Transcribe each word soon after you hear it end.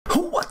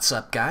What's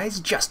up,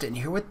 guys? Justin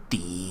here with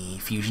the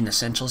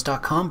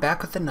FusionEssentials.com,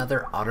 back with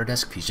another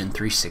Autodesk Fusion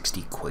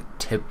 360 quick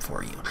tip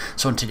for you.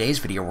 So in today's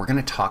video, we're going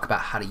to talk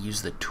about how to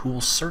use the tool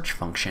search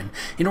function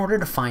in order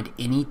to find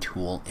any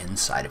tool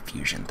inside of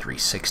Fusion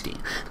 360.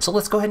 So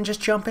let's go ahead and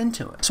just jump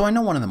into it. So I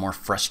know one of the more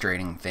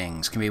frustrating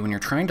things can be when you're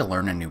trying to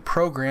learn a new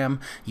program,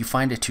 you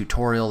find a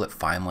tutorial that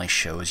finally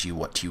shows you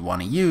what you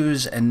want to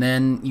use, and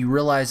then you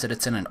realize that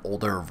it's in an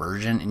older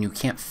version and you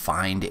can't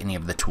find any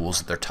of the tools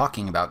that they're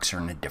talking about because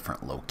they're in a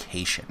different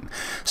location.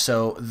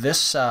 So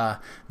this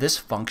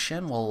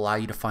function will allow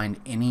you to find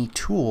any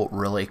tool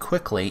really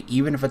quickly,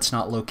 even if it's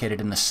not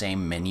located in the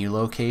same menu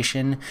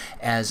location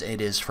as it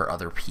is for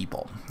other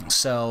people.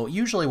 So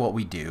usually what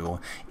we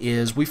do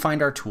is we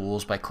find our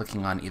tools by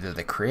clicking on either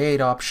the create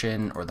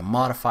option or the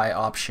modify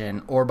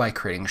option, or by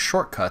creating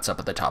shortcuts up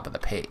at the top of the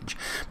page.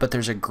 But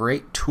there's a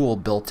great tool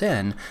built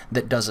in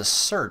that does a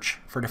search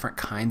for different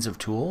kinds of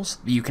tools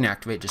that you can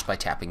activate just by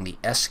tapping the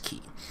S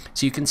key.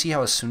 So you can see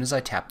how as soon as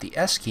I tap the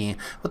S key,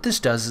 what this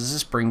does is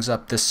this brings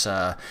up this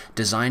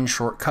design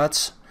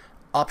shortcuts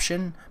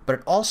option, but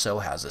it also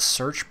has a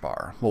search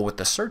bar. Well, with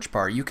the search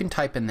bar, you can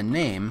type in the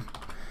name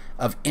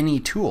of any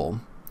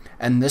tool,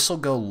 and this will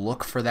go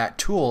look for that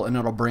tool and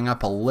it'll bring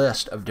up a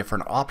list of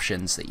different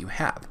options that you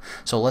have.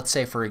 So let's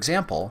say, for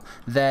example,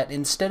 that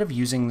instead of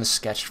using the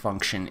sketch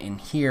function in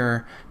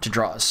here to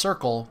draw a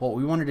circle, what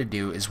we wanted to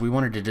do is we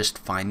wanted to just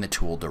find the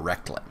tool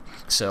directly.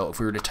 So if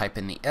we were to type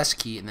in the S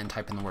key and then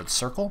type in the word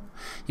circle,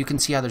 you can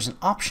see how there's an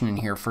option in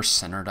here for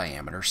center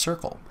diameter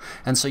circle.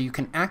 And so you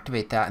can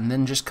activate that and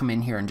then just come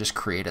in here and just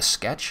create a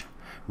sketch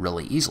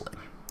really easily.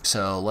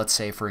 So let's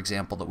say, for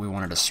example, that we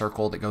wanted a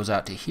circle that goes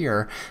out to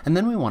here, and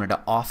then we wanted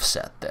to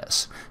offset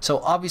this. So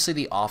obviously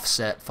the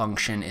offset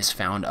function is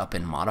found up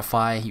in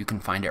modify. You can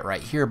find it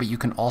right here, but you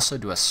can also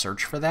do a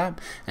search for that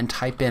and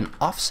type in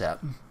offset.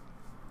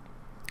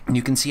 And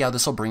you can see how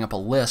this will bring up a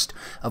list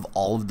of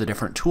all of the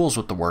different tools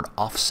with the word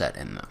offset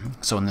in them.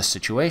 So in this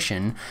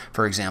situation,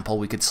 for example,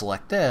 we could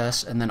select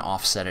this and then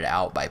offset it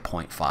out by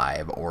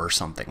 0.5 or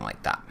something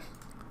like that.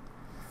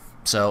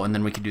 So, and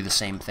then we could do the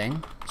same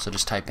thing. So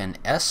just type in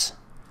S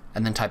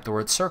and then type the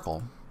word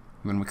circle.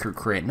 When we could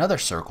create another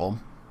circle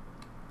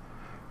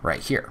right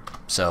here.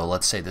 So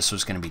let's say this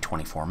was going to be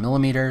 24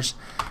 millimeters,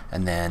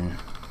 and then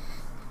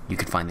you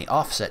could find the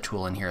offset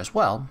tool in here as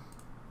well.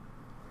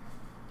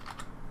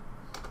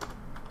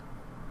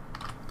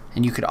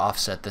 And you could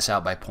offset this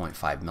out by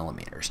 0.5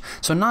 millimeters.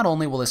 So not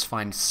only will this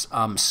find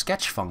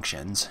sketch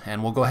functions,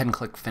 and we'll go ahead and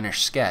click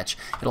Finish Sketch,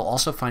 it'll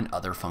also find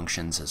other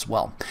functions as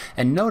well.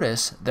 And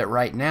notice that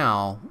right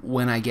now,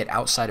 when I get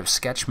outside of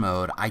sketch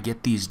mode, I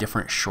get these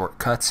different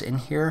shortcuts in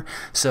here.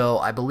 So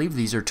I believe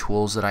these are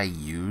tools that I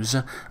use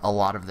a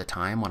lot of the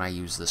time when I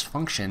use this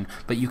function,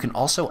 but you can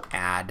also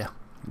add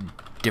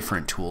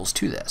different tools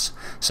to this.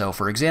 So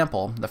for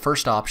example, the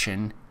first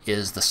option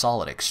is the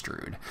solid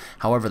extrude.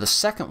 However, the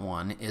second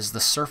one is the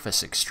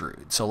surface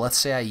extrude. So let's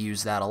say I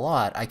use that a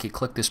lot, I could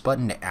click this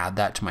button to add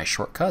that to my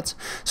shortcuts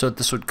so that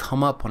this would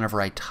come up whenever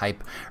I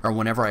type or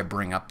whenever I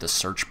bring up the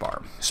search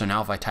bar. So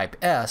now if I type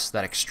S,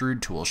 that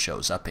extrude tool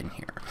shows up in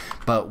here.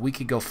 But we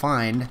could go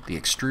find the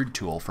extrude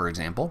tool, for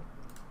example,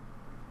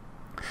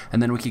 and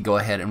then we could go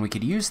ahead and we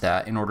could use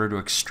that in order to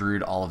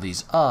extrude all of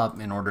these up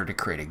in order to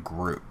create a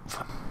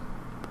groove.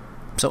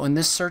 So in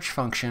this search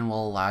function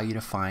will allow you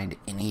to find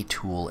any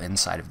tool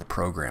inside of the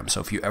program.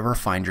 So if you ever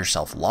find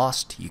yourself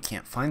lost, you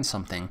can't find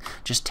something,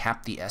 just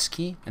tap the S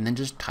key and then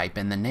just type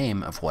in the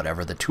name of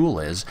whatever the tool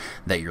is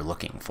that you're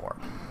looking for.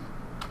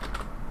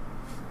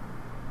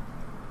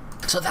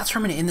 So that's where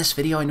I'm going to end this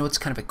video. I know it's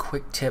kind of a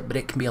quick tip, but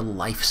it can be a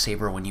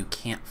lifesaver when you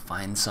can't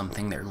find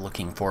something they're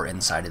looking for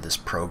inside of this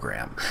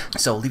program.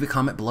 So leave a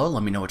comment below.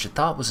 Let me know what you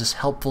thought. Was this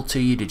helpful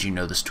to you? Did you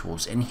know this tool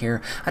was in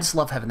here? I just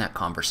love having that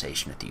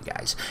conversation with you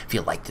guys. If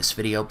you like this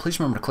video, please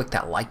remember to click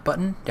that like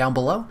button down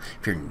below.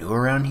 If you're new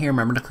around here,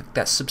 remember to click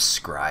that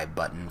subscribe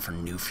button for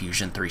new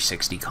Fusion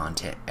 360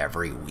 content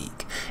every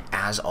week.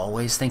 As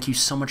always, thank you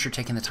so much for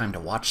taking the time to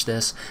watch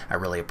this. I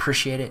really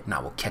appreciate it, and I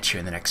will catch you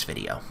in the next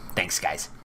video. Thanks, guys.